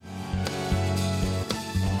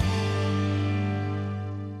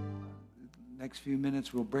next few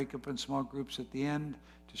minutes, we'll break up in small groups at the end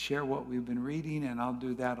to share what we've been reading, and I'll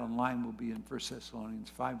do that online. We'll be in 1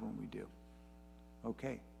 Thessalonians 5 when we do.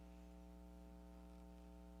 Okay.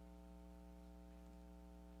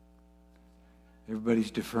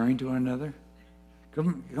 Everybody's deferring to one another.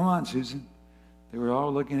 Come on, Susan. They were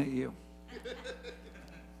all looking at you.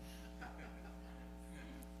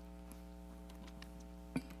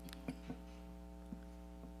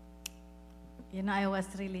 You know, I was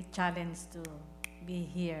really challenged to be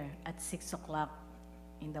here at 6 o'clock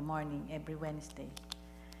in the morning every Wednesday.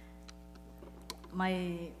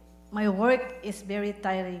 My work is very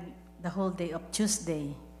tiring the whole day of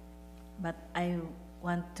Tuesday, but I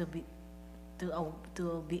want to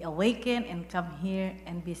be awakened and come here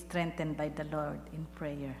and be strengthened by the Lord in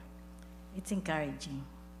prayer. It's encouraging.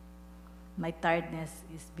 My tiredness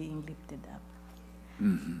is being lifted up.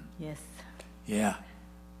 Mm-hmm. Yes. Yeah.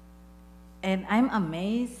 And I'm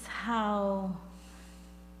amazed how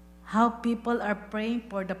people are praying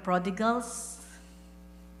for the prodigals.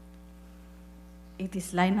 It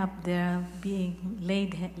is lined up there, being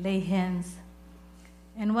lay hands.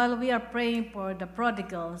 And while we are praying for the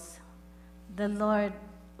prodigals, the Lord,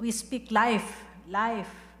 we speak life, life,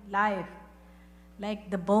 life, like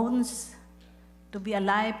the bones to be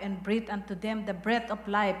alive and breathe unto them the breath of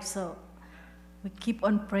life. So we keep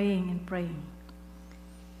on praying and praying.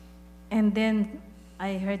 And then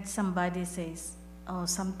I heard somebody say, oh,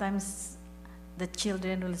 sometimes the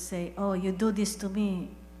children will say, oh, you do this to me,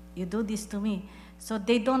 you do this to me. So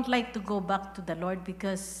they don't like to go back to the Lord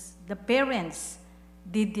because the parents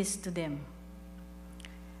did this to them.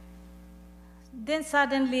 Then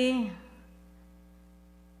suddenly,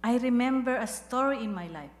 I remember a story in my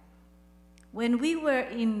life. When we were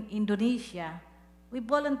in Indonesia, we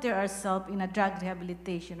volunteered ourselves in a drug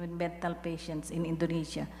rehabilitation with mental patients in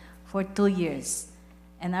Indonesia for 2 years.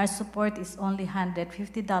 And our support is only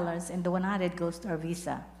 $150, and the $100 goes to our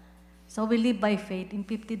visa. So we live by faith in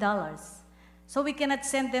 $50. So we cannot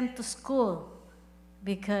send them to school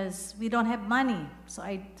because we don't have money. So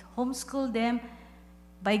I homeschool them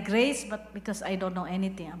by grace, but because I don't know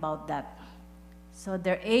anything about that. So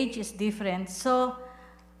their age is different. So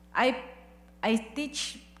I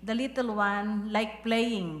teach the little one like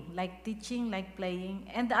playing, like teaching, like playing.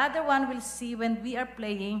 And the other one will see when we are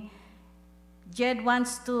playing, Jed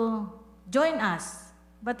wants to join us,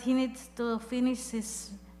 but he needs to finish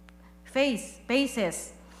his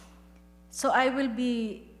paces. So I will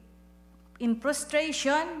be in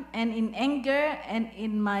frustration and in anger and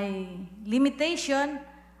in my limitation.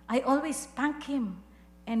 I always spank him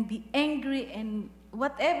and be angry and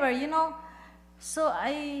whatever, you know. So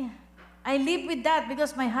I live with that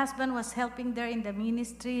because my husband was helping there in the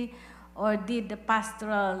ministry or did the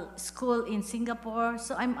pastoral school in Singapore.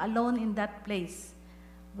 So I'm alone in that place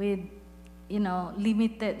with, you know,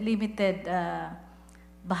 limited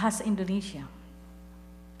Bahasa Indonesia.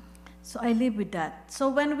 So I live with that. So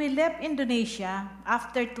when we left Indonesia,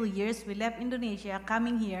 after 2 years, we left Indonesia,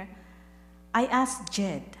 coming here, I asked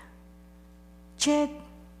Jed,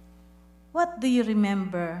 what do you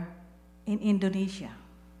remember in Indonesia?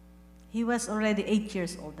 He was already 8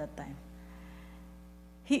 years old that time.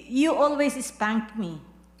 You always spank me.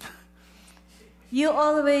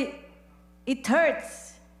 It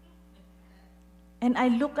hurts. And I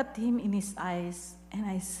look at him in his eyes and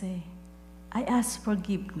I say, I ask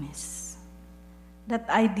forgiveness that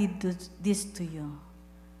I did this to you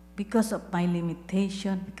because of my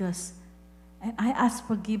limitation, and I ask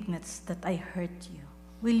forgiveness that I hurt you.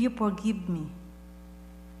 Will you forgive me?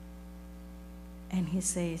 And he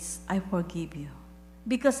says, I forgive you.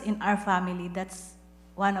 Because in our family, that's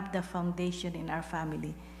one of the foundation in our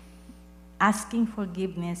family, asking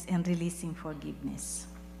forgiveness and releasing forgiveness.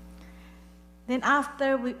 Then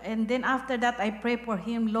after that, I pray for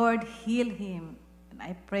him, Lord, heal him. And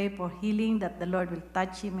I pray for healing, that the Lord will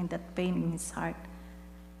touch him in that pain in his heart.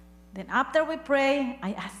 Then after we pray,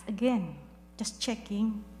 I ask again, just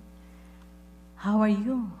checking, how are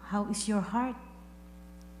you? How is your heart?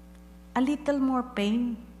 A little more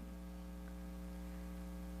pain.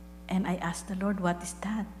 And I asked the Lord, what is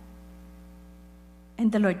that?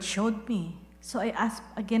 And the Lord showed me. So I asked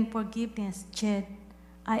again forgiveness. Jed,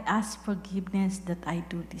 I ask forgiveness that I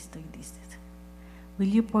do this to you, this. Will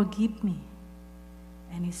you forgive me?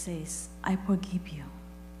 And he says, I forgive you.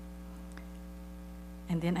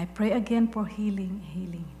 And then I pray again for healing.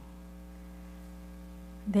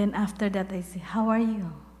 Then after that, I say, how are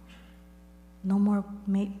you? No more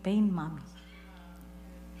pain, Mommy.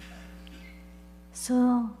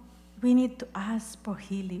 So we need to ask for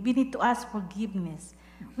healing. We need to ask forgiveness.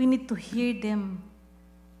 We need to hear them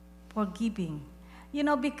forgiving. You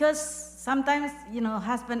know, because sometimes, you know,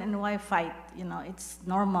 husband and wife fight, you know, it's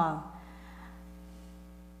normal.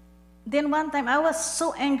 Then one time I was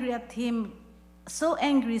so angry at him, so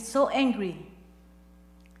angry, so angry.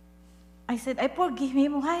 I said, I forgive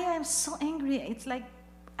him. Why I'm so angry? It's like,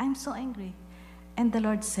 I'm so angry. And the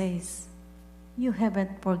Lord says, you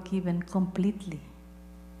haven't forgiven completely.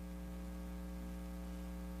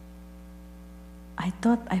 I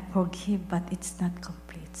thought I forgive, but it's not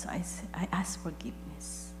complete. So I ask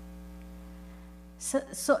forgiveness.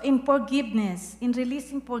 So in forgiveness, in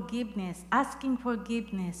releasing forgiveness, asking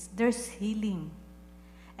forgiveness, there's healing.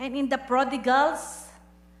 And in the prodigals,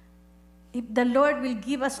 if the Lord will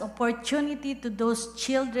give us opportunity to those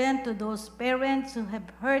children, to those parents who have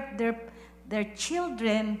hurt their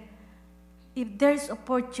children, if there's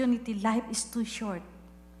opportunity, life is too short.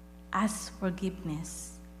 Ask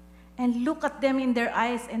forgiveness. And look at them in their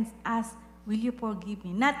eyes and ask, will you forgive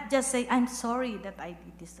me? Not just say, I'm sorry that I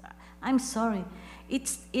did this. I'm sorry.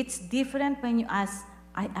 It's different when you ask,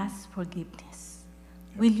 I ask forgiveness.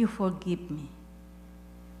 Will you forgive me?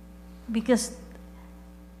 Because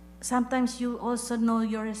sometimes you also know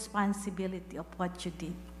your responsibility of what you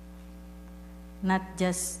did, not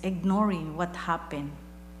just ignoring what happened.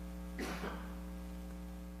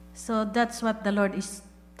 So that's what the Lord is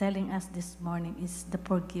telling us this morning, is the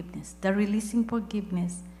forgiveness, the releasing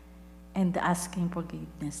forgiveness and the asking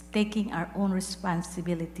forgiveness, taking our own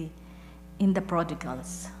responsibility in the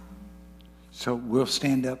prodigals. So we'll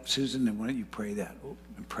stand up, Susan, and why don't you pray that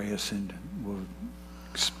and pray us into, we'll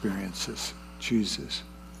experience this. Jesus.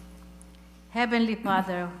 Heavenly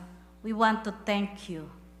Father, we want to thank you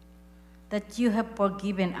that you have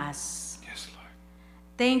forgiven us. Yes, Lord.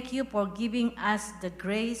 Thank you for giving us the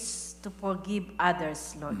grace to forgive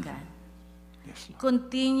others, Lord God. Yes, Lord.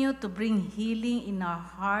 Continue to bring healing in our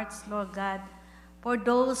hearts, Lord God, for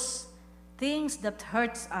those things that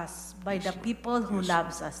hurts us by Yes, the Lord. people who Yes,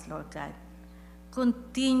 loves us, Lord God.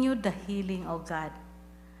 Continue the healing, oh God.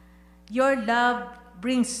 Your love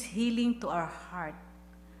brings healing to our heart.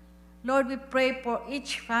 Lord, we pray for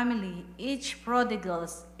each family, each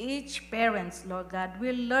prodigals, each parents, Lord God,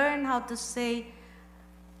 will learn how to say,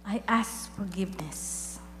 I ask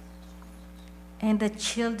forgiveness. And the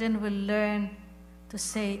children will learn to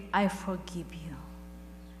say, I forgive you.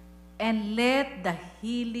 And let the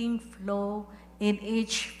healing flow in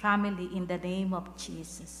each family in the name of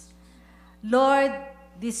Jesus. Lord,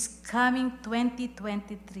 this coming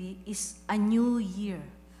 2023 is a new year.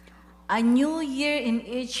 A new year in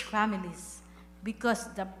each families,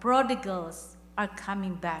 because the prodigals are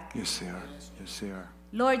coming back. Yes, they are. Yes, they are.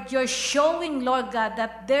 Lord, you're showing, Lord God,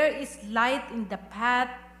 that there is light in the path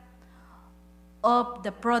of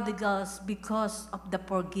the prodigals because of the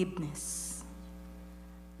forgiveness.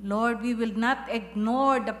 Lord, we will not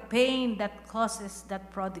ignore the pain that causes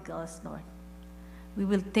that prodigals, Lord. We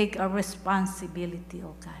will take our responsibility,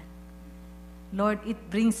 oh God. Lord, it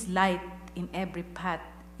brings light in every path.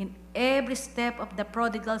 In every step of the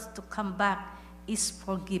prodigals to come back is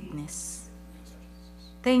forgiveness.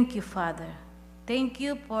 Thank you, Father. Thank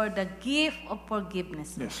you for the gift of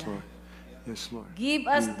forgiveness, Yes, God. Lord. Yes, Lord. Give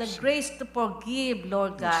us Yes, the grace to forgive,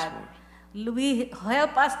 Lord Yes, God. We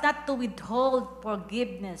help us not to withhold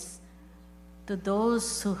forgiveness to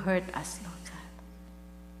those who hurt us, Lord God.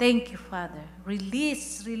 Thank you, Father.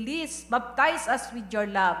 Release, baptize us with your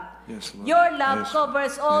love. Yes, Lord. Your love Yes,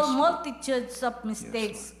 covers all Yes, Lord. multitudes of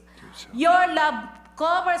mistakes. Yes, Lord. Do so. Your love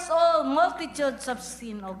covers all multitudes of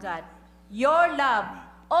sin, oh God. Your love,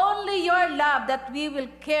 only your love that we will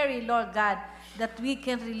carry, Lord God, that we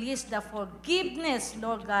can release the forgiveness,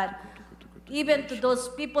 Lord God, even to those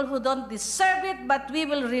people who don't deserve it, but we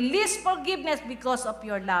will release forgiveness because of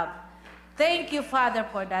your love. Thank you, Father,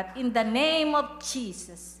 for that. In the name of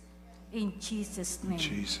Jesus. In Jesus' name. In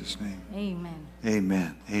Jesus' name. Amen.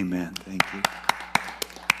 Amen. Amen. Thank you.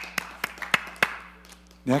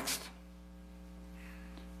 Next.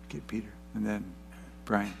 Get Peter. And then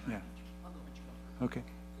Brian. Yeah. Okay.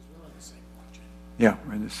 Yeah,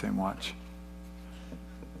 we're in the same watch.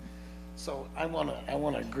 So I want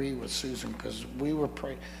to agree with Susan, because we were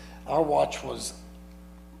praying. Our watch was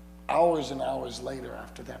hours and hours later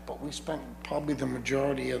after that, but we spent probably the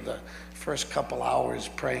majority of the first couple hours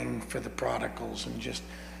praying for the prodigals and just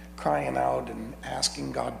crying out and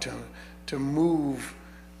asking God to move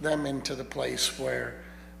them into the place where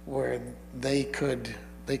they could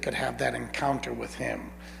have that encounter with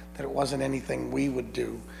Him, that it wasn't anything we would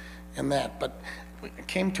do, and that. But it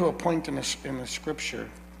came to a point in the scripture,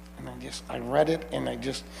 and I read it, and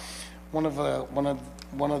one of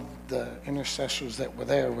the intercessors that were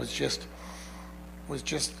there was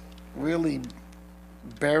just really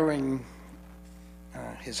bearing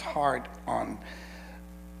his heart on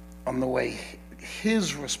the way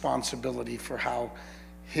his responsibility for how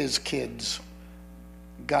his kids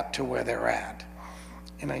got to where they're at.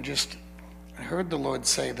 And I heard the Lord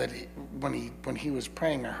say that when he was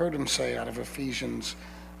praying, I heard him say out of Ephesians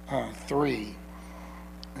 3,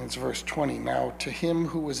 and it's verse 20, "Now to him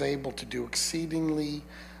who is able to do exceedingly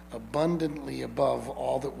abundantly above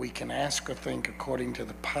all that we can ask or think, according to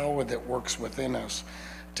the power that works within us,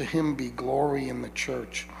 to him be glory in the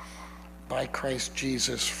church by Christ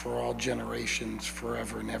Jesus for all generations,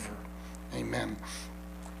 forever and ever. Amen."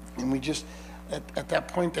 And at that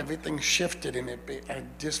point, everything shifted, and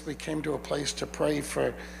we came to a place to pray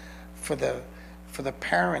for the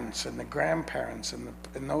parents and the grandparents and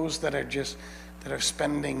those that are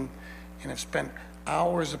spending and have spent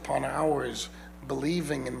hours upon hours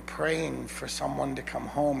believing and praying for someone to come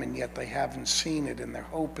home, and yet they haven't seen it, and their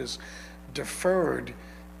hope is deferred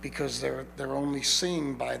because they're only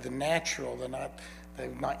seeing by the natural.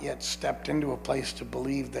 They've not yet stepped into a place to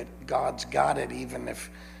believe that God's got it, even if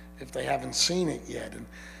they haven't seen it yet.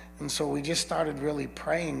 And so we just started really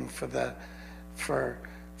praying for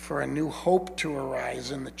a new hope to arise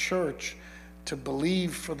in the church, to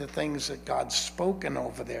believe for the things that God's spoken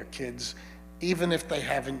over their kids, even if they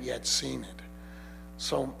haven't yet seen it.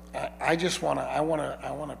 So I want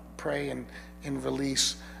to pray and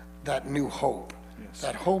release that new hope. Yes.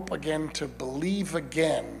 That hope again, to believe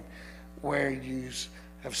again where you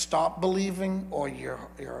have stopped believing, or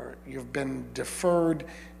you've been deferred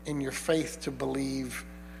in your faith to believe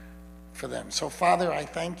for them. So Father, I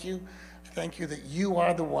thank you. I thank you that you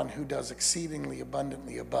are the one who does exceedingly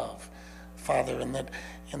abundantly above, Father, and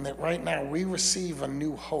that right now we receive a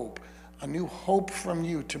new hope from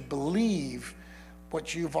you to believe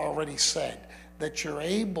what you've already said, that you're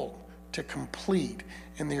able to complete,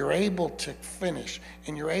 and that you're able to finish,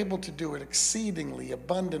 and you're able to do it exceedingly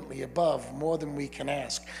abundantly above more than we can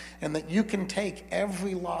ask, and that you can take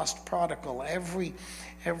every lost prodigal, every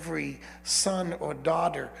son or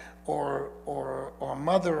daughter or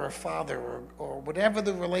mother or father or whatever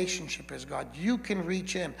the relationship is, God, you can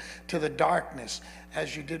reach in to the darkness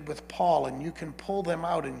as you did with Paul, and you can pull them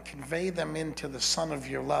out and convey them into the Son of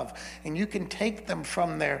your love, and you can take them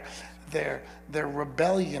from their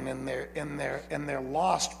rebellion and their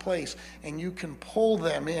lost place, and you can pull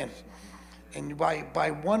them in. And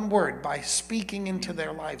by one word, by speaking into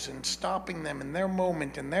their lives and stopping them in their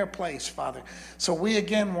moment, in their place, Father. So we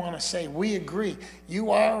again want to say, we agree,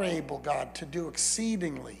 you are able, God, to do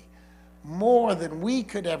exceedingly more than we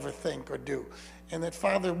could ever think or do. And that,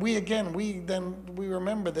 Father, we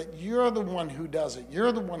remember that you're the one who does it.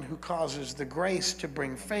 You're the one who causes the grace to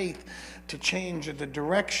bring faith, to change the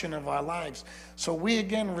direction of our lives. So we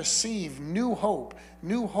again receive new hope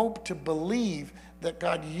to believe that,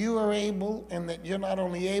 God, you are able, and that you're not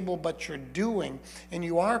only able, but you're doing, and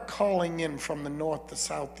you are calling in from the north, the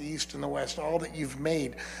south, the east, and the west, all that you've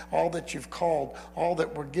made, all that you've called, all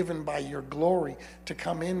that were given by your glory to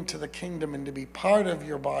come into the kingdom and to be part of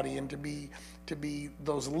your body and to be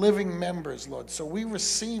those living members, Lord. So we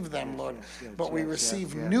receive them, Lord, but we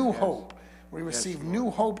receive new hope. We receive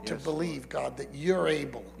new hope to believe, God, that you're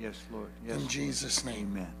able. Yes, Lord. Yes, in Jesus'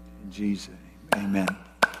 name. Amen. In Jesus' name. Amen.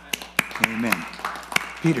 Amen.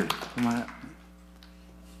 Peter, come on up.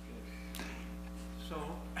 So,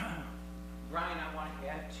 Brian, I want to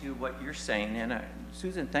add to what you're saying. And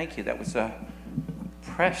Susan, thank you. That was a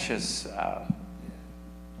precious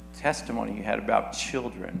testimony you had about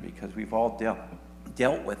children, because we've all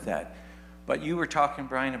dealt with that. But you were talking,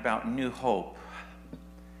 Brian, about new hope.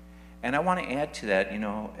 And I want to add to that,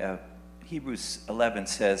 Hebrews 11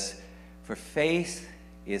 says, "For faith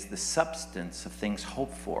is the substance of things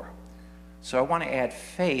hoped for." So I want to add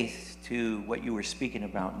faith to what you were speaking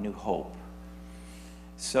about, new hope.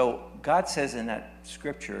 So God says in that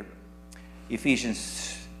scripture,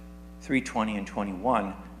 Ephesians 3:20 and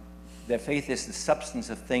 21, that faith is the substance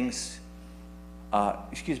of things,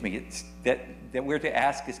 it's that we're to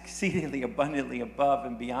ask exceedingly abundantly above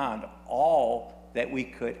and beyond all that we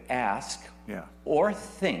could ask or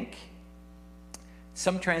think.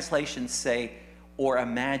 Some translations say, or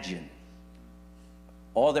imagine.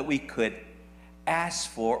 All that we could ask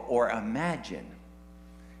for or imagine.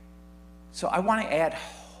 So I want to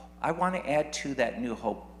add to that new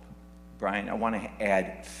hope, Brian. I want to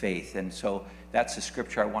add faith. And so that's the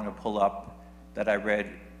scripture I want to pull up that I read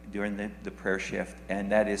during the prayer shift,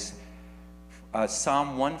 and that is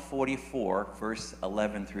Psalm 144, verse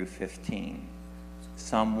 11 through 15.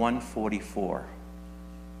 Psalm 144,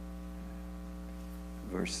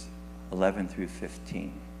 verse 11 through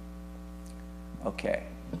 15. Okay.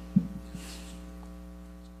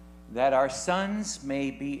 that our sons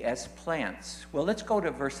may be as plants. Well, let's go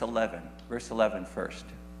to verse 11. Verse 11 first.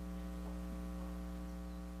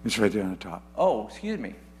 It's right there on the top. Oh, excuse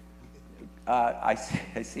me. I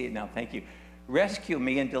see it now. Thank you. Rescue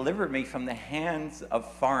me and deliver me from the hands of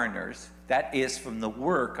foreigners. That is, from the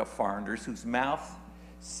work of foreigners whose mouth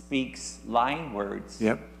speaks lying words.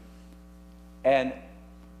 Yep. And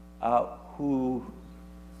whose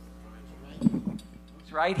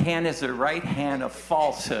right hand is the right hand of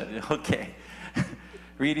falsehood. Okay.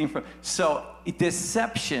 Reading from. So,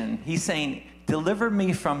 deception, he's saying, deliver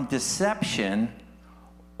me from deception,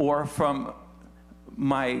 or from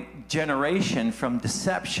my generation from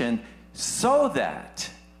deception, so that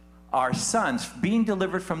our sons, being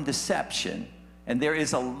delivered from deception, and there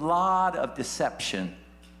is a lot of deception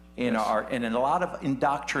in and a lot of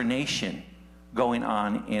indoctrination going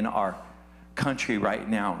on in our country right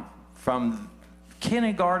now, from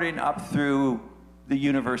kindergarten up through the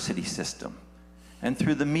university system and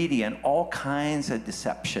through the media, and all kinds of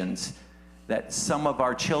deceptions that some of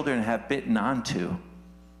our children have bitten onto,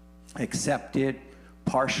 accepted,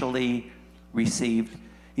 partially received.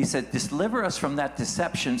 He said, deliver us from that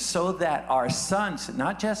deception so that our sons,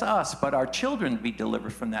 not just us, but our children be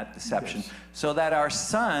delivered from that deception, yes, so that our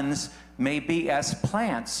sons may be as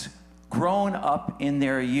plants grown up in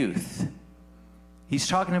their youth. He's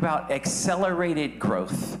talking about accelerated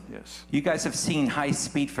growth. Yes. You guys have seen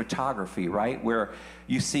high-speed photography, right? Where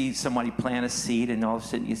you see somebody plant a seed, and all of a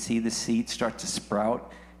sudden you see the seed start to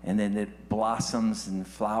sprout, and then it blossoms and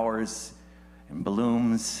flowers and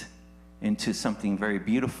blooms into something very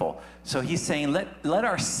beautiful. So he's saying, let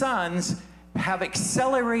our sons have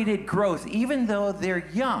accelerated growth, even though they're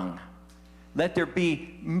young. Let there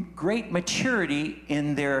be great maturity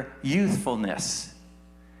in their youthfulness.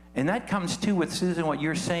 And that comes too with, Susan, what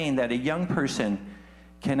you're saying, that a young person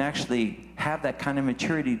can actually have that kind of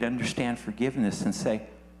maturity to understand forgiveness and say,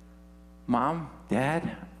 Mom,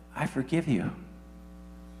 Dad, I forgive you.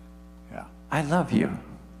 Yeah. I love you.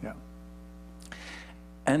 Yeah.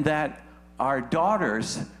 And that our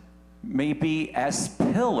daughters may be as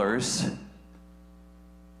pillars,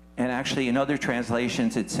 and actually in other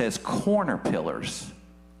translations it says corner pillars.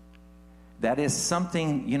 That is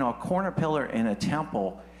something, you know, a corner pillar in a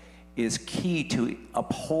temple is key to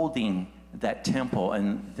upholding that temple,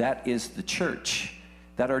 and that is the church.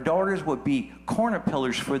 That our daughters would be corner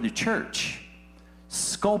pillars for the church,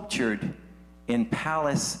 sculptured in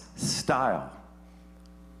palace style.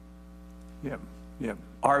 Yep, yep.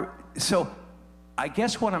 So I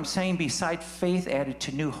guess what I'm saying, beside faith added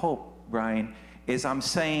to New Hope, Brian, is I'm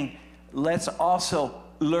saying let's also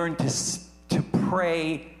learn to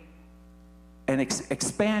pray and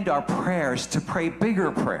expand our prayers, to pray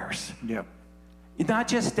bigger prayers. Yep. Not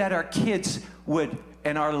just that our kids would,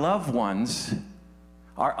 and our loved ones,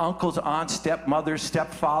 our uncles, aunts, stepmothers,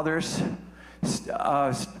 stepfathers,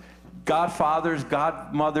 godfathers,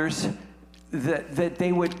 godmothers, that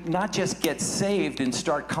they would not just get saved and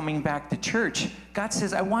start coming back to church. God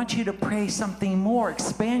says, I want you to pray something more.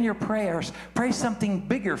 Expand your prayers. Pray something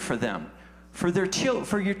bigger for them, for your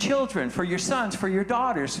children, for your sons, for your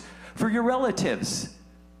daughters, for your relatives.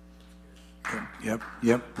 Yep.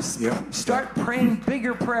 Start praying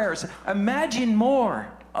bigger prayers. Imagine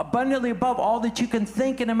more, abundantly above all that you can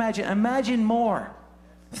think and imagine. Imagine more.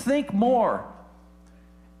 Think more.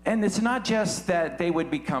 And it's not just that they would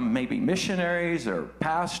become maybe missionaries or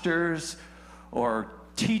pastors or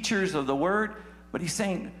teachers of the word, but he's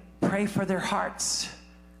saying, pray for their hearts.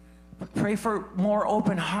 Pray for more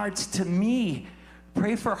open hearts to me.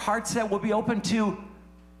 Pray for hearts that will be open to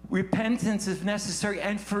repentance if necessary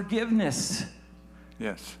and forgiveness.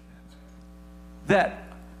 Yes. That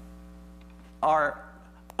our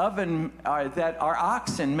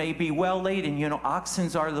oxen may be well laden. You know,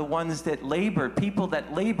 oxen are the ones that labor. People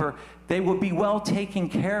that labor, they will be well taken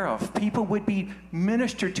care of. People would be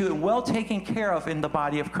ministered to and well taken care of in the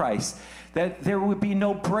body of Christ. That there would be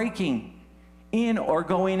no breaking in or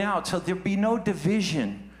going out. So there would be no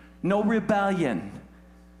division, no rebellion.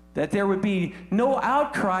 That there would be no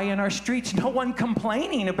outcry in our streets, no one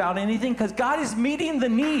complaining about anything, because God is meeting the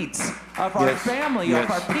needs of our family, of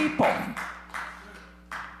our people.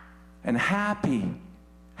 And happy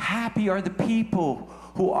are the people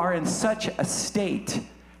who are in such a state.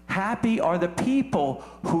 Happy are the people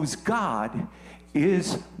whose God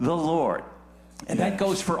is the Lord. And that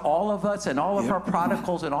goes for all of us and all of our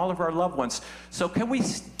prodigals and all of our loved ones. So can we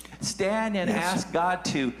stand and ask God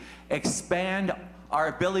to expand our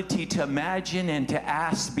ability to imagine and to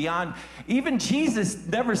ask beyond? Even Jesus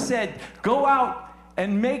never said, go out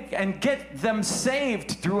and make and get them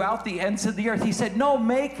saved throughout the ends of the earth. He said, no,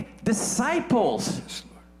 make disciples.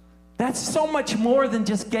 That's so much more than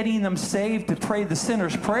just getting them saved to pray the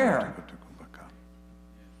sinner's prayer.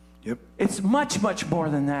 Yep. It's much, much more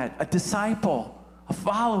than that. A disciple, a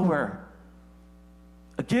follower,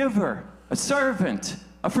 a giver, a servant,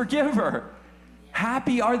 a forgiver.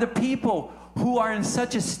 Happy are the people who are in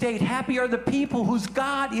such a state. Happy are the people whose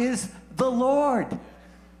God is the Lord.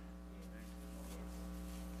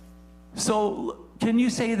 So, can you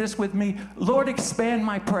say this with me? Lord, expand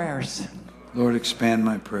my prayers. Lord, expand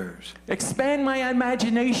my prayers. Expand my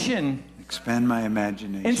imagination. Expand my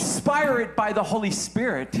imagination. Inspire it by the Holy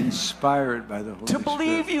Spirit. Inspire it by the Holy Spirit. To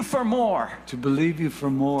believe you for more. To believe you for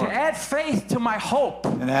more. To add faith to my hope.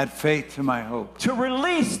 And add faith to my hope. To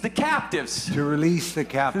release the captives. To release the To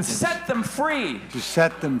captives. set them free. To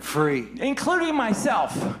set them free. Including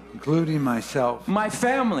myself. Including myself. My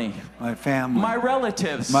family. My family. My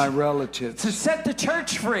relatives. My relatives. To set the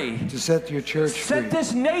church free. To set your church free. Set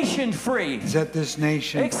this nation free. Set this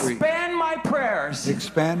nation free. Expand my prayers.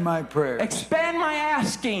 Expand my prayers. Expand my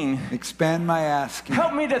asking. Expand my asking.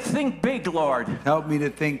 Help me to think big, Lord. Help me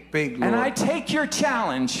to think big, Lord. And I take your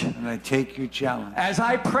challenge. And I take your challenge. As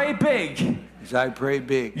I pray big. As I pray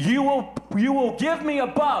big. You will give me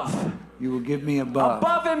above. You will give me above.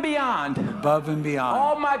 Above and beyond. Above and beyond.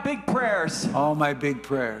 All my big prayers. All my big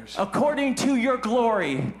prayers. According to your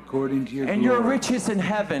glory. According to your glory. And your riches in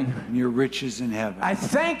heaven. And your riches in heaven. I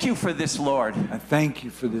thank you for this, Lord. I thank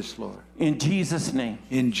you for this, Lord. In Jesus' name.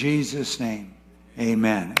 In Jesus' name.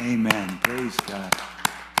 Amen. Amen. Praise God.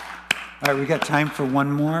 All right, we got time for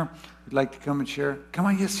one more. Would like to come and share? Come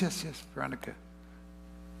on. Yes, yes, yes. Veronica.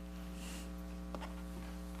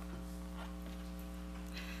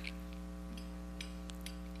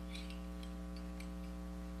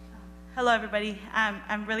 Hello, everybody.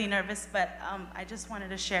 I'm really nervous, but I just wanted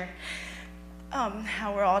to share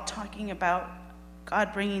how we're all talking about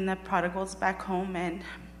God bringing the prodigals back home and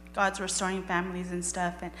God's restoring families and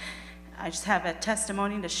stuff. And I just have a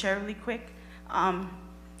testimony to share really quick.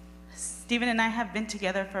 Stephen and I have been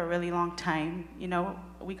together for a really long time. You know,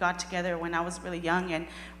 we got together when I was really young, and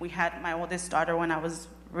we had my oldest daughter when I was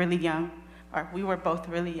really young, or we were both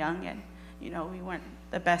really young, and, you know, we weren't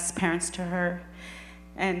the best parents to her.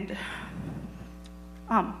 And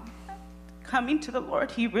coming to the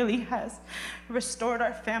Lord, He really has restored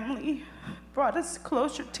our family, brought us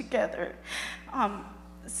closer together.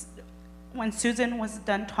 When Susan was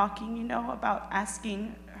done talking, you know, about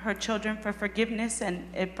asking her children for forgiveness,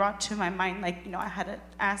 and it brought to my mind, like, you know, I had to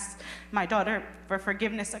ask my daughter for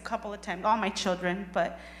forgiveness a couple of times, all my children,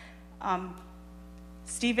 but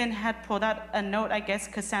Stephen had pulled out a note, I guess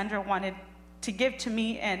Cassandra wanted to give to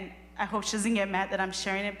me, and I hope she doesn't get mad that I'm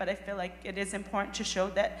sharing it, but I feel like it is important to show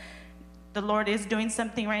that the Lord is doing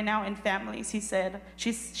something right now in families. He said,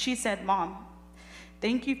 she said, Mom,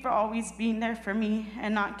 thank you for always being there for me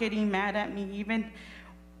and not getting mad at me,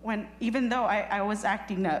 even though I was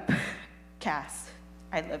acting up. Cass,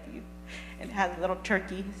 I love you. And it has a little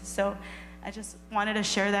turkey. So I just wanted to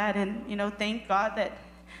share that, and, you know, thank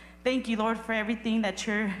you, Lord, for everything that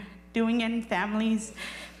you're doing in families.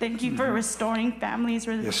 Thank you for restoring families,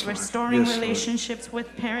 restoring relationships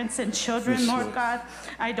with parents and children, Lord God.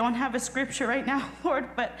 I don't have a scripture right now,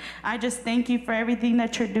 Lord, but I just thank you for everything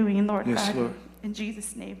that you're doing, Lord God. Lord. In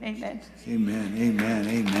Jesus' name, amen. Amen, amen,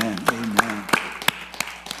 amen, amen.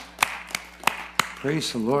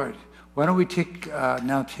 Praise the Lord. Why don't we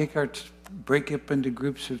break up into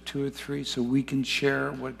groups of 2 or 3 so we can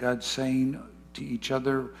share what God's saying to each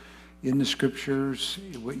other in the scriptures,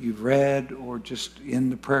 what you've read, or just in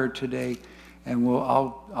the prayer today. And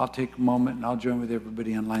I'll take a moment and I'll join with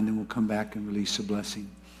everybody online, then we'll come back and release a blessing.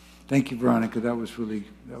 Thank you, Veronica. That was really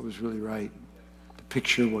right. The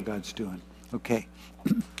picture of what God's doing. Okay.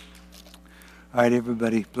 All right,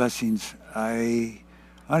 everybody, blessings. I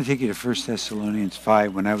want to take you to 1 Thessalonians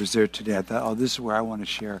 5. When I was there today, I thought, this is where I want to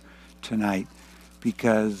share tonight,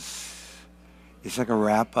 because it's like a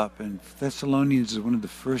wrap-up. And Thessalonians is one of the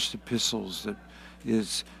first epistles that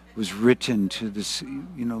was written to this,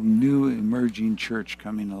 new emerging church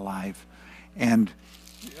coming alive. And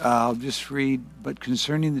I'll just read, but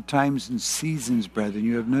concerning the times and seasons, brethren,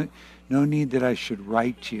 you have no need that I should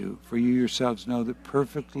write to you, for you yourselves know that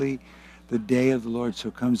perfectly the day of the Lord so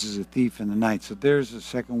comes as a thief in the night. So there's a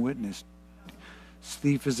second witness.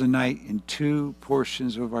 Thief is the night in 2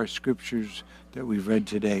 portions of our scriptures that we've read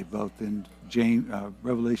today, both in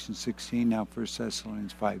Revelation 16, now 1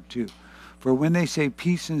 Thessalonians 5:2. For when they say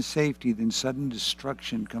peace and safety, then sudden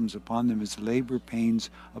destruction comes upon them as labor pains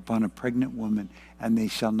upon a pregnant woman, and they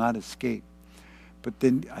shall not escape. But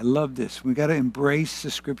then, I love this. We got to embrace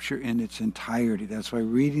the scripture in its entirety. That's why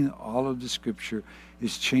reading all of the scripture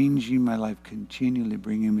is changing my life continually,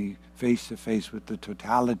 bringing me face to face with the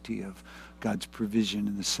totality of God's provision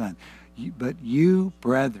in the Son. But you,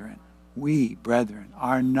 brethren, we, brethren,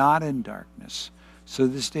 are not in darkness, so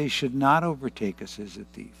this day should not overtake us as a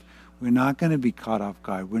thief. We're not going to be caught off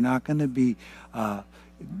guard. We're not going to be, we're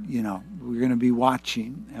going to be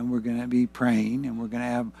watching, and we're going to be praying, and we're going to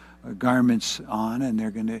have our garments on, and we're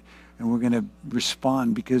going to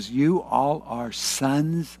respond, because you all are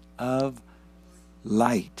sons of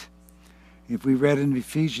light. If we read in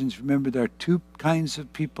Ephesians, remember there are two kinds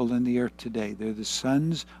of people in the earth today. They're the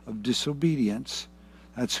sons of disobedience.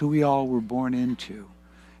 That's who we all were born into.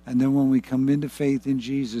 And then when we come into faith in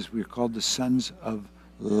Jesus, we're called the sons of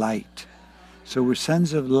light. So we're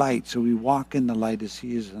sons of light, so we walk in the light as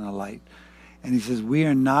he is in the light. And he says, we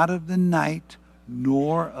are not of the night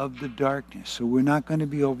nor of the darkness. So we're not going to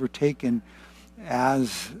be overtaken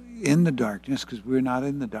as in the darkness, because we're not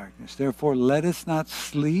in the darkness. Therefore, let us not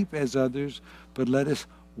sleep as others, but let us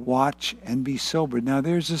watch and be sober. Now,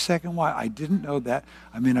 there's a second why. I didn't know that.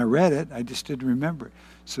 I mean, I read it. I just didn't remember it.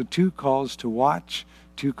 So 2 calls to watch,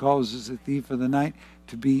 2 calls as a thief of the night,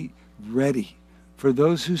 to be ready. For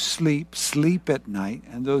those who sleep, sleep at night,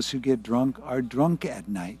 and those who get drunk are drunk at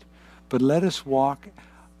night. But let us walk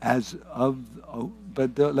as of,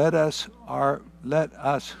 let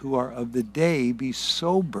us who are of the day be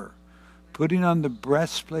sober, putting on the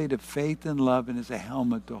breastplate of faith and love, and as a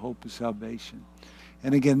helmet the hope of salvation.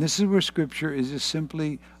 And again, this is where Scripture is just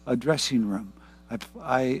simply a dressing room.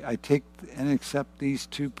 I take and accept these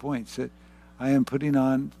 2 points, that I am putting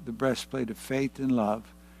on the breastplate of faith and love,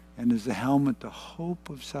 and as a helmet the hope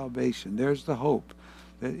of salvation. There's the hope.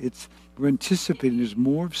 We're anticipating there's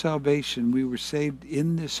more of salvation. We were saved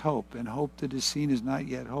in this hope, and hope that is seen is not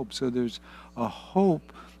yet hope. So there's a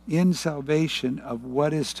hope in salvation of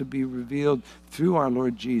what is to be revealed through our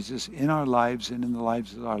Lord Jesus in our lives and in the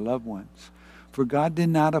lives of our loved ones. For God did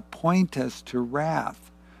not appoint us to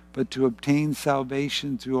wrath, but to obtain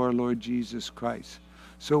salvation through our Lord Jesus Christ.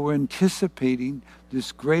 So we're anticipating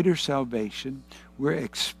this greater salvation.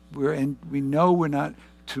 We know we're not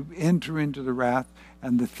to enter into the wrath,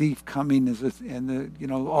 and the thief coming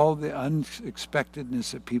all the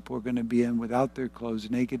unexpectedness that people are going to be in without their clothes,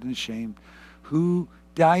 naked and ashamed. Who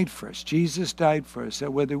died for us? Jesus died for us,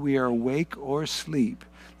 that whether we are awake or asleep,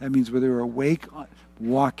 that means whether we're awake,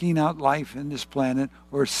 walking out life in this planet,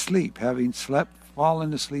 or asleep, having slept,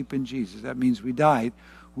 fallen asleep in Jesus, that means we died,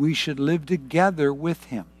 we should live together with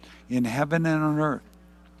him in heaven and on earth.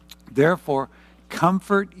 Therefore,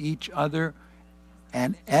 comfort each other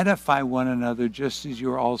and edify one another, just as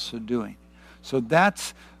you're also doing. So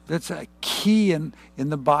that's a key in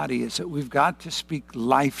the body, is that we've got to speak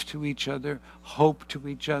life to each other, hope to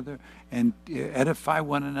each other, and edify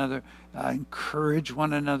one another, encourage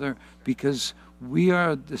one another, because we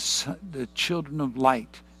are the children of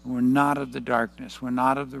light. We're not of the darkness. We're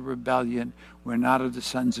not of the rebellion. We're not of the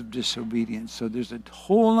sons of disobedience. So there's a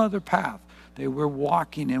whole other path that we're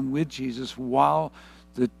walking in with Jesus while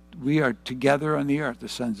we are together on the earth, the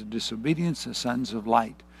sons of disobedience, the sons of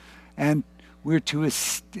light. And we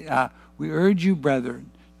urge you,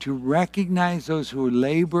 brethren, to recognize those who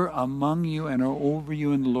labor among you and are over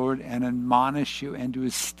you in the Lord, and admonish you, and to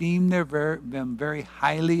esteem them very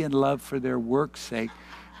highly in love for their work's sake.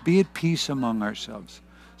 Be at peace among ourselves.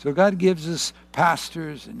 So God gives us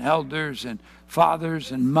pastors and elders and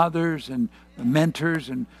fathers and mothers and mentors,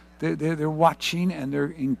 and they're watching and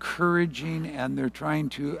they're encouraging and they're trying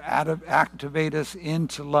to activate us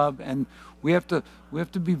into love. And we have to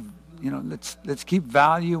be, let's keep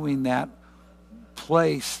valuing that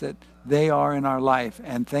place that they are in our life,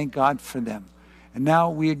 and thank God for them. And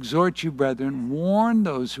now we exhort you, brethren, warn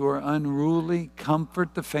those who are unruly,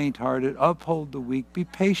 comfort the faint-hearted, uphold the weak, be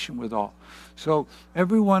patient with all. So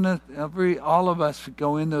all of us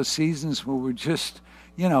go in those seasons where we're just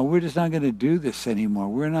not going to do this anymore.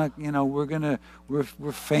 We're not,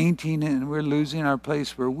 we're fainting and we're losing our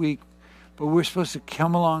place. We're weak, but we're supposed to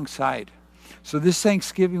come alongside. So this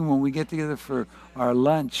Thanksgiving, when we get together for our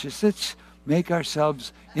lunch, let's make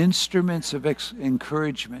ourselves instruments of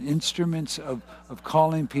encouragement, instruments of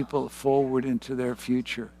calling people forward into their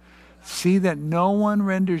future. See that no one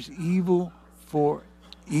renders evil for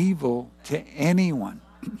evil to anyone.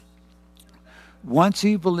 Once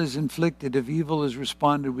evil is inflicted, if evil is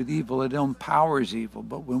responded with evil, it empowers evil.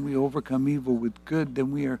 But when we overcome evil with good,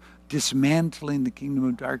 then we are dismantling the kingdom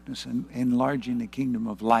of darkness and enlarging the kingdom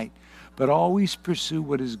of light. But always pursue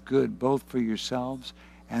what is good, both for yourselves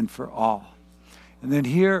and for all. And then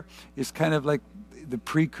here is kind of like the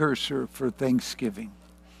precursor for Thanksgiving.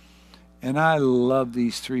 And I love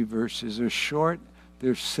these 3 verses. They're short,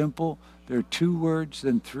 they're simple, There are 2 words,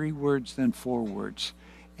 then 3 words, then 4 words.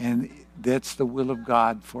 And that's the will of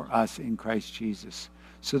God for us in Christ Jesus.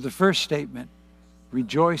 So the first statement,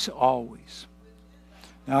 rejoice always.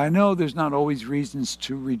 Now I know there's not always reasons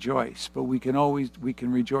to rejoice, but we can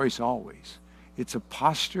rejoice always. It's a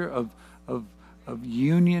posture of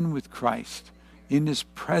union with Christ. In his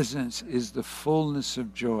presence is the fullness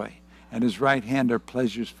of joy. At his right hand are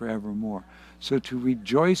pleasures forevermore. So to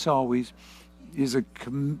rejoice always is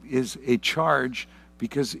a charge,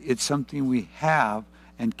 because it's something we have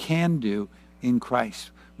and can do in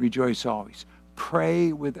Christ. Rejoice always.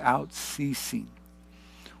 Pray without ceasing.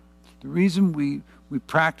 The reason we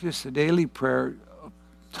practice the daily prayer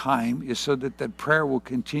time is so that that prayer will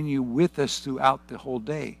continue with us throughout the whole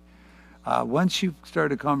day. Once you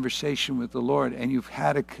start a conversation with the Lord and you've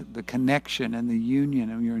had the connection and the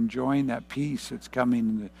union and you're enjoying that peace that's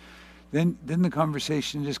coming, then the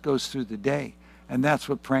conversation just goes through the day. And that's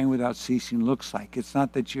what praying without ceasing looks like. It's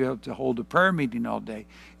not that you have to hold a prayer meeting all day.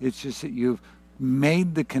 It's just that you've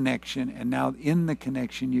made the connection, and now in the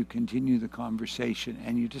connection you continue the conversation,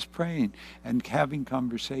 and you're just praying and having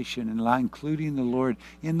conversation and including the Lord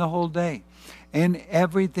in the whole day. In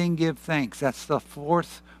everything give thanks. That's the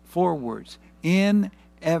 4 words. In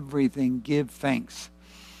everything give thanks.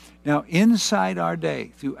 Now inside our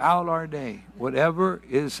day, throughout our day, whatever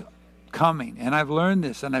is coming, and I've learned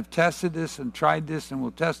this and I've tested this and tried this, and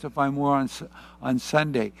we'll testify more on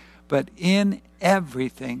Sunday, but in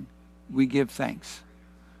everything we give thanks.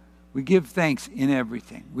 We give thanks in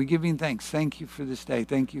everything. We're giving thanks. Thank you for this day.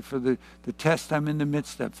 Thank you for the test I'm in the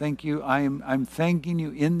midst of. Thank you. I'm thanking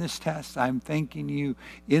you in this test. I'm thanking you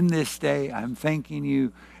in this day. I'm thanking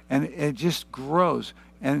you. And it just grows.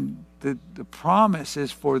 And the promise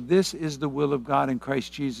is, for this is the will of God in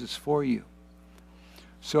Christ Jesus for you.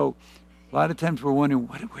 So a lot of times we're wondering,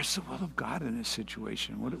 where's the will of God in this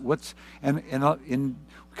situation? And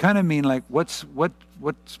kind of mean like, what's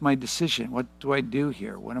my decision? What do I do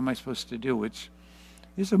here? What am I supposed to do? Which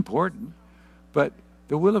is important. But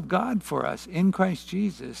the will of God for us in Christ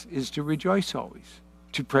Jesus is to rejoice always,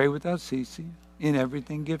 to pray without ceasing, in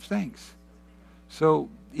everything give thanks. So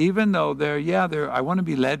even though I want to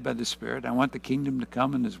be led by the Spirit, I want the kingdom to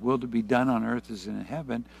come and his will to be done on earth as in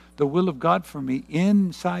heaven, the will of God for me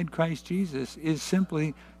inside Christ Jesus is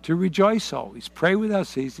simply to rejoice always, pray without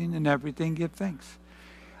ceasing, in everything give thanks.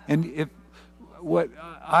 And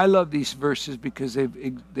I love these verses because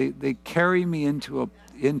they carry me into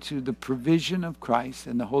the provision of Christ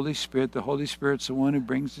and the Holy Spirit. The Holy Spirit's the one who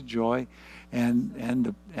brings the joy,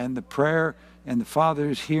 and the prayer, and the Father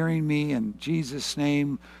is hearing me in Jesus'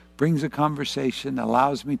 name, brings a conversation,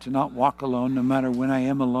 allows me to not walk alone, no matter when I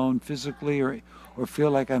am alone physically or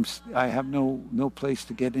feel like I have no place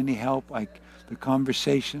to get any help. The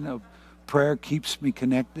conversation of prayer keeps me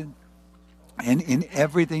connected, and in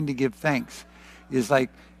everything to give thanks is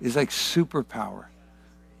like superpower.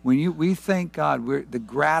 When we thank God,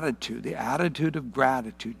 the attitude of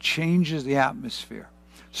gratitude changes the atmosphere.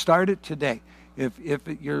 Start it today.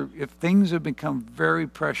 If things have become very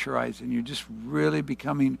pressurized and you're just really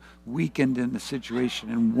becoming weakened in the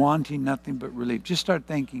situation and wanting nothing but relief, just start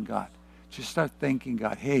thanking God. Just start thanking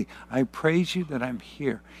God. Hey, I praise you that I'm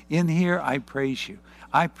here. In here, I praise you.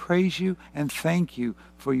 I praise you and thank you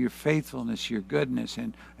for your faithfulness, your goodness,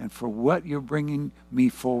 and for what you're bringing me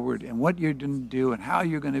forward and what you're going to do and how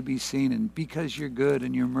you're going to be seen, and because you're good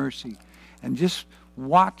and your mercy. And just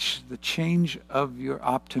watch the change of your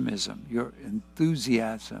optimism, your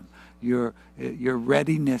enthusiasm, your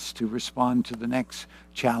readiness to respond to the next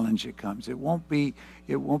challenge that comes. It won't be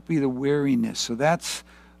the weariness. So that's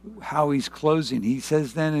how he's closing. He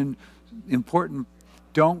says then, important,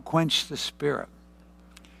 don't quench the Spirit.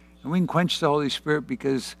 And we can quench the Holy Spirit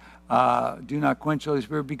because do not quench the Holy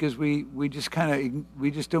Spirit because we just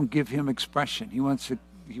don't give him expression. He wants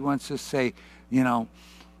to say,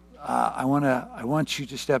 I want you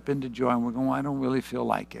to step into joy, and we're going, I don't really feel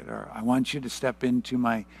like it. Or I want you to step into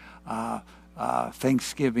my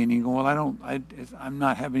Thanksgiving. And you go, well, I'm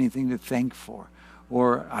not having anything to thank for.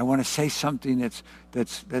 Or I want to say something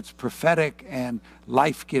that's prophetic and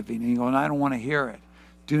life-giving. And you go, and I don't want to hear it.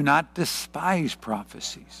 Do not despise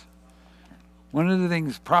prophecies. One of the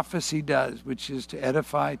things prophecy does, which is to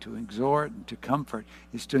edify, to exhort, and to comfort,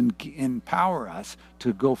 is to empower us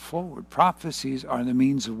to go forward. Prophecies are the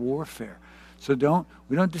means of warfare. So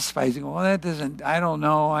we don't despise it. Well, I don't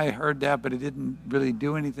know, I heard that, but it didn't really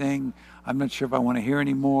do anything. I'm not sure if I want to hear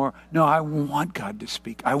any more. No, I want God to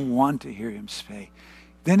speak. I want to hear him say.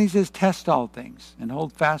 Then he says, test all things and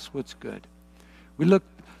hold fast what's good.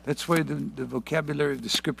 That's why the vocabulary of the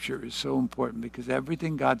Scripture is so important, because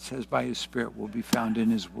everything God says by his Spirit will be found in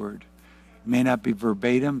his Word. It may not be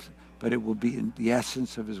verbatim, but it will be in the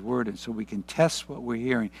essence of his word. And so we can test what we're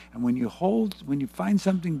hearing. And when you find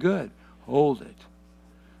something good, hold it.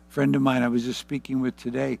 A friend of mine I was just speaking with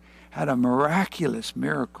today had a miraculous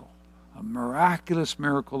miracle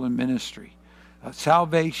in ministry.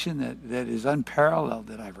 Salvation that is unparalleled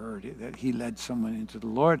that I've heard, that he led someone into the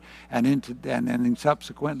Lord, and then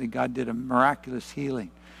subsequently God did a miraculous healing.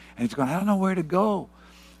 And he's going, I don't know where to go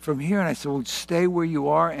from here. And I said, well, stay where you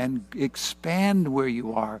are and expand where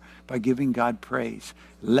you are by giving God praise.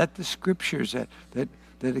 Let the scriptures that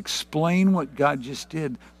explain what God just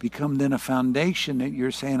did become then a foundation that you're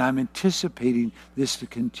saying, I'm anticipating this to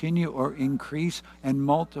continue or increase and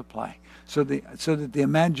multiply. So that the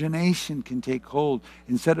imagination can take hold.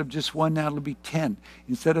 Instead of just one, now it'll be 10.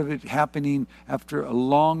 Instead of it happening after a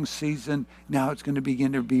long season, now it's going to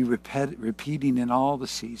begin to be repeating in all the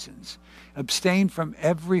seasons. Abstain from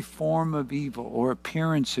every form of evil or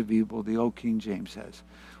appearance of evil, the old King James says.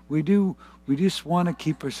 We just want to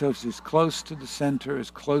keep ourselves as close to the center,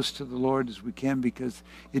 as close to the Lord as we can, because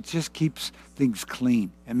it just keeps things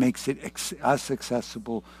clean and makes it us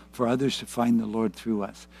accessible for others to find the Lord through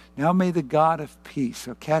us. Now may the God of peace,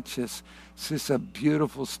 so catch this, this is a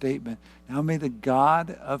beautiful statement. Now may the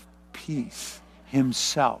God of peace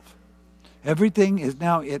himself, everything is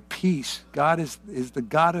now at peace. God is the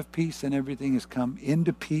God of peace, and everything has come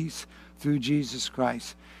into peace through Jesus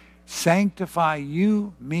Christ. Sanctify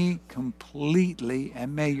you, me, completely,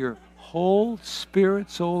 and may your whole spirit,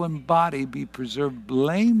 soul, and body be preserved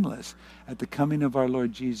blameless at the coming of our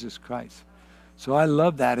Lord Jesus Christ. So I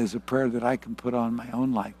love that as a prayer that I can put on my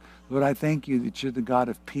own life. Lord, I thank you that you're the God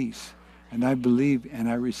of peace, and I believe and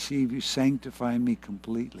I receive you sanctifying me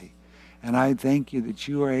completely. And I thank you that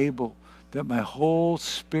you are able, that my whole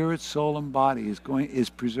spirit, soul, and body is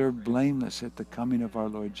preserved blameless at the coming of our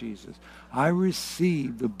Lord Jesus. I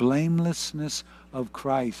receive the blamelessness of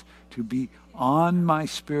Christ to be on my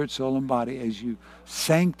spirit, soul, and body as you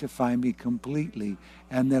sanctify me completely,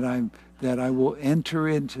 and that I will enter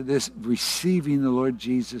into this receiving the Lord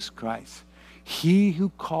Jesus Christ. He who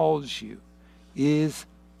calls you is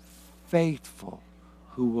faithful,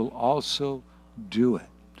 who will also do it.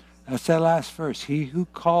 That's that last verse. He who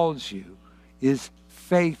calls you is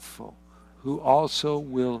faithful, who also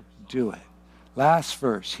will do it. Last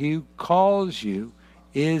verse. He who calls you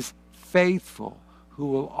is faithful, who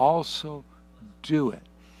will also do it.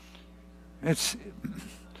 It's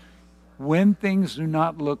when things do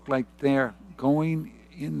not look like they're going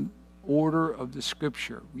in order of the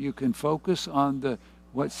Scripture, you can focus on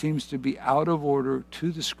what seems to be out of order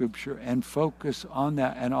to the Scripture and focus on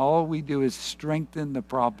that, and all we do is strengthen the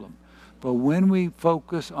problem. But when we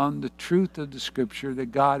focus on the truth of the Scripture,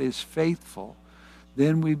 that God is faithful,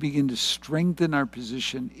 then we begin to strengthen our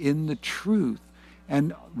position in the truth.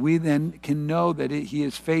 And we then can know that he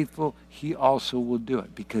is faithful, he also will do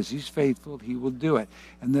it. Because he's faithful, he will do it.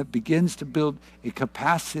 And that begins to build a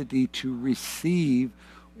capacity to receive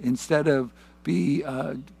instead of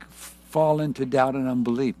fall into doubt and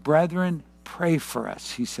unbelief. Brethren, pray for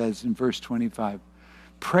us, he says in verse 25.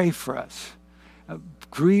 Pray for us.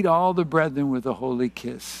 Greet all the brethren with a holy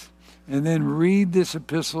kiss. And then read this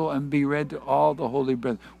epistle and be read to all the holy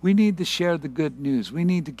brethren. We need to share the good news. We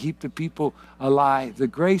need to keep the people alive. The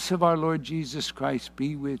grace of our Lord Jesus Christ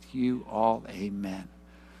be with you all. Amen.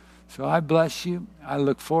 So I bless you. I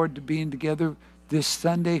look forward to being together this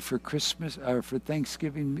Sunday for Christmas or for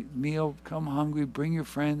Thanksgiving meal. Come hungry. Bring your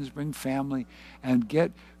friends. Bring family. And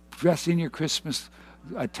get dressed in your Christmas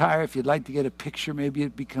attire. If you'd like to get a picture, maybe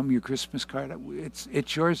it become your Christmas card.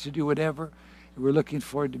 It's yours to do whatever. We're looking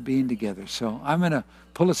forward to being together. So I'm going to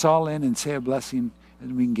pull us all in and say a blessing,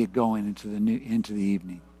 and we can get going into the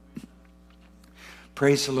evening.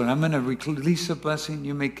 Praise the Lord. I'm going to release a blessing.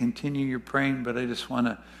 You may continue your praying, but I just want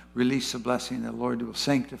to release a blessing. The Lord will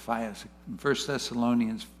sanctify us. 1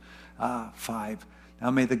 Thessalonians 5. Now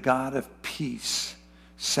may the God of peace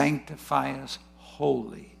sanctify us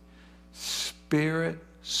wholly, spirit,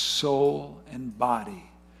 soul, and body,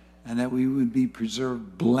 and that we would be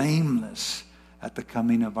preserved blameless at the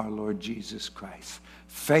coming of our Lord Jesus Christ.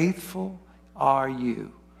 Faithful are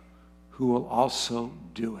you, who will also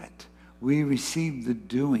do it. We receive the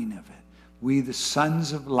doing of it. We, the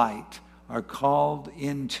sons of light, are called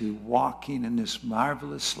into walking in this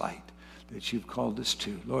marvelous light that you've called us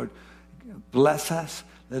to. Lord, bless us.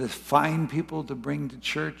 Let us find people to bring to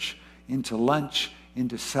church, into lunch,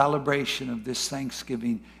 into celebration of this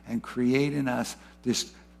Thanksgiving, and create in us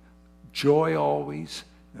this joy always,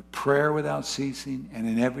 a prayer without ceasing, and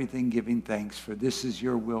in everything giving thanks. For this is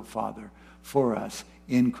your will, Father, for us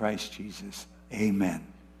in Christ Jesus. Amen.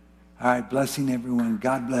 All right, blessing everyone.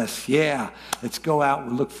 God bless. Yeah, let's go out.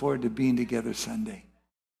 We'll look forward to being together Sunday.